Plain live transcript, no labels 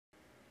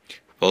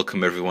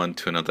Welcome everyone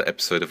to another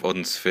episode of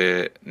Odin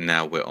Sphere.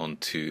 Now we're on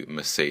to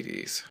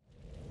Mercedes.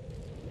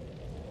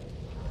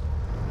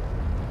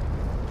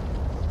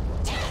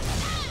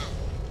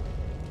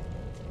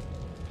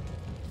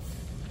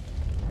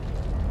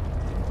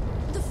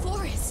 The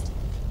forest!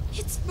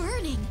 It's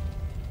burning!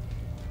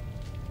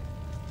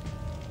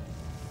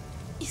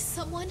 Is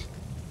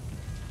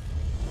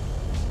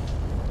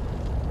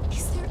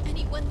there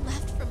anyone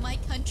left from my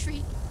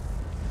country?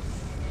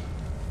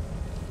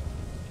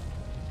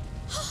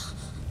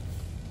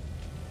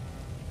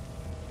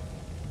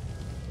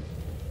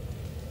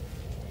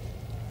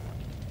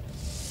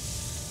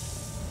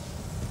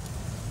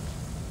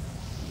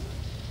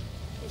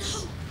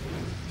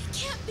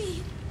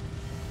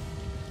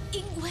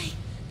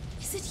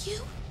 Is it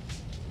you?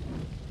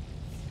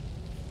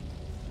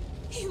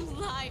 You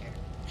liar!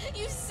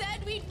 You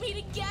said we'd meet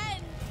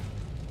again!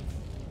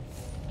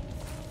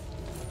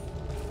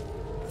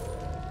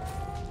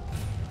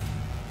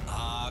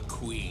 Ah,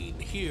 Queen,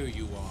 here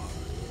you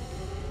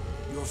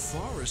are. Your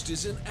forest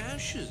is in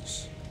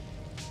ashes.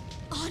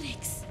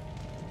 Onyx!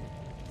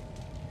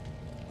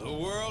 The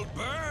world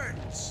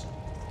burns!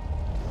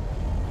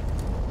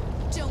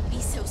 Don't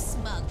be so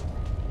smug.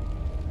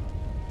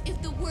 If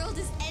the world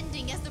is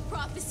ending as the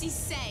prophecies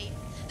say,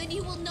 then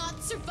you will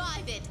not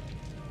survive it.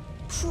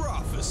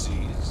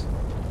 Prophecies?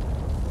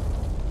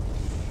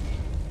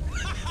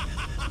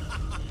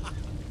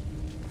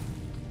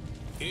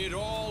 It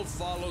all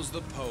follows the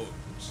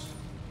poems.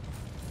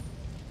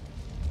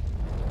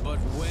 But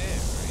where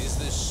is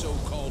this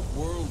so-called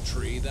world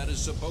tree that is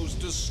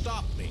supposed to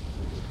stop me?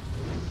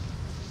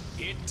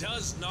 It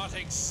does not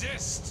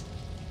exist!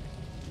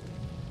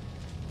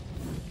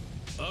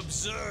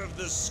 Observe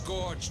the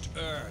scorched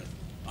earth.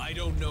 I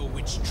don't know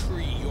which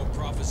tree your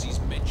prophecies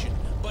mention,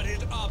 but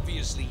it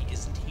obviously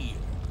isn't here.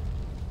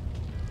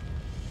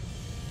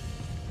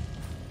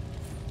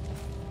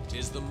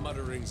 'Tis the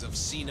mutterings of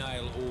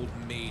senile old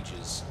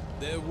mages.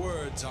 Their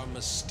words are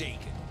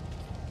mistaken.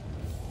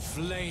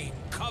 Flame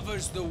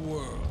covers the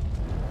world,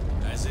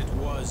 as it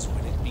was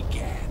when it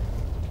began.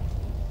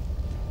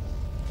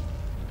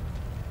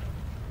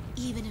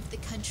 Even if the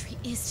country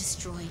is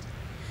destroyed,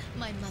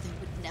 my mother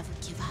would never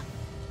give up.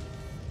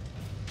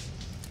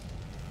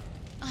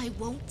 I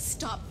won't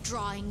stop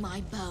drawing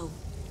my bow.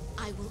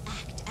 I will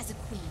act as a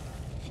queen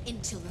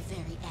until the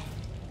very end.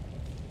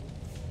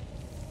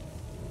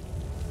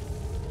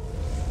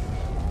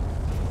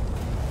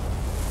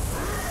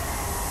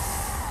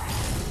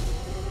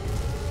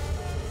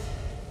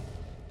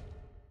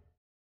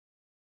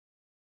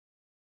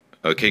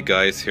 Okay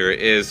guys, here it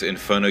is,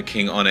 Inferno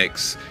King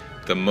Onyx.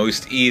 The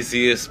most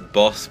easiest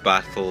boss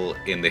battle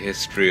in the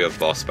history of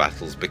boss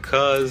battles,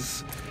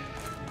 because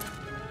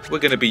we're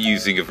going to be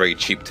using a very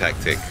cheap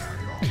tactic.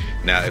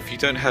 Now, if you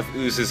don't have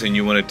oozes and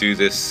you want to do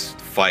this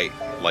fight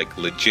like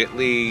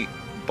legitly,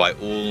 by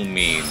all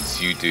means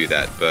you do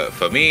that. But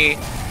for me,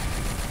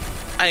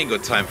 I ain't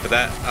got time for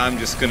that. I'm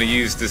just going to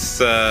use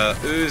this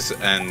ooze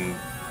and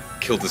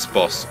kill this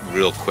boss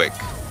real quick.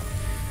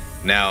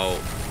 Now,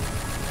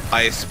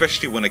 I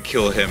especially want to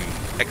kill him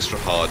extra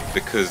hard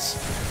because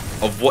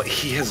of what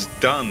he has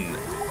done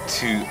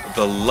to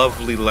the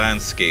lovely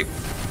landscape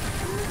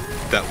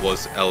that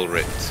was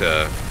Elrit.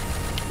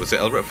 Was it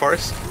Elrit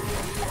Forest?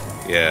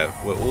 Yeah,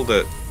 well,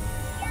 the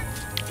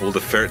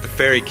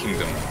fairy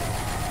kingdom.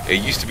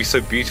 It used to be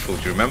so beautiful.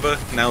 Do you remember?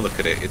 Now look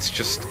at it. It's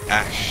just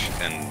ash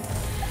and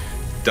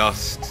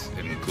dust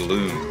and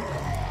gloom.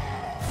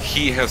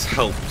 He has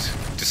helped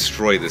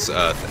destroy this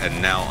earth, and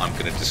now I'm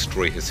going to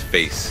destroy his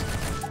face.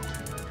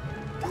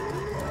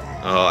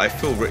 I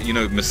feel, you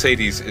know,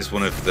 Mercedes is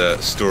one of the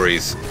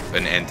stories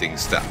and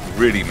endings that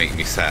really make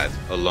me sad,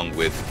 along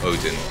with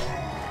Odin.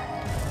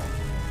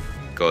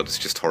 God, it's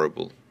just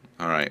horrible.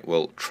 Alright,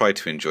 well, try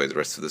to enjoy the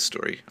rest of the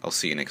story. I'll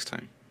see you next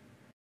time.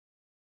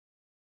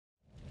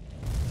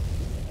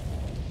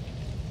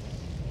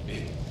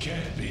 It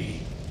can't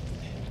be.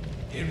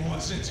 It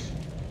wasn't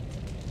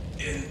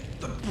in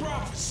the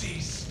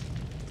prophecies.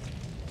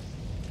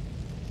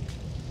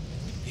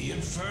 The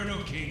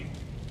Inferno King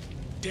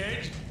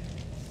dead?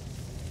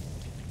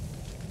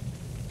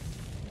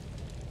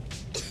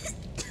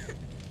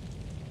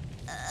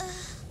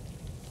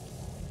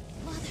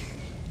 Mother,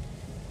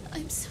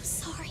 I'm so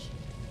sorry.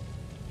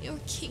 Your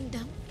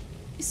kingdom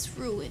is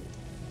ruined.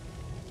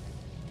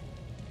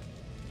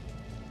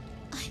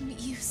 I'm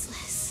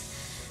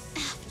useless,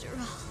 after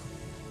all.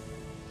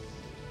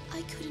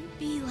 I couldn't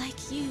be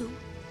like you.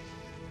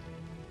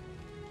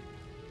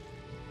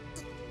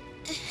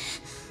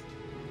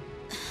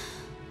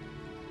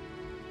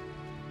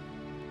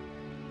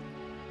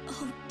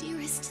 Oh,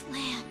 dearest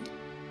land.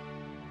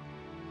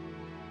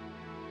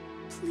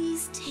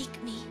 Please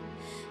take me.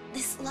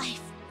 This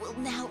life will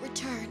now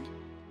return.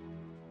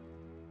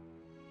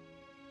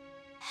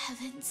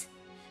 Heavens,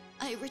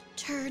 I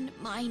return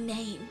my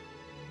name.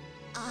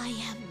 I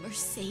am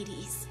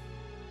Mercedes.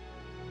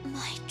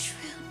 My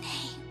true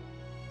name,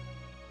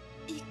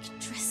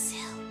 Yggdrasil.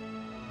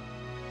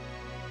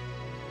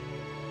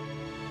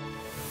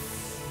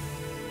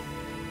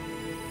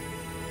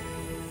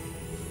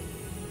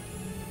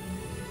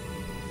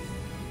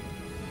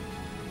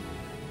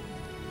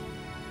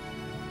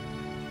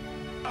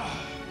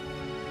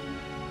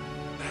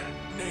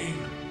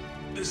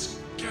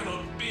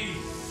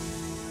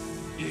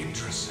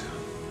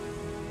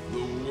 The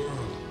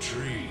World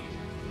Tree.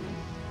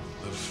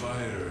 The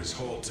fire is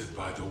halted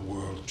by the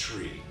World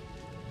Tree.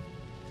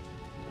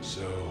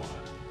 So,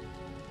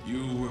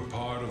 you were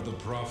part of the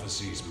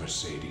prophecies,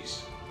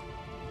 Mercedes.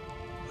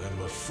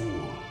 I'm a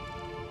fool.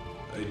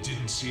 I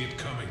didn't see it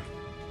coming.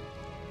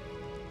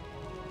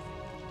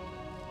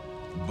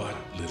 But,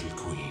 little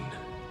queen,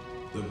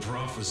 the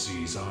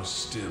prophecies are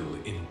still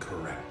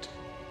incorrect.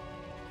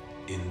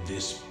 In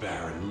this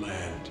barren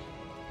land,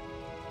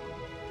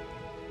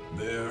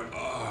 there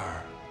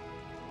are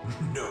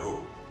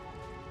no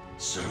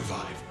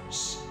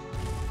survivors.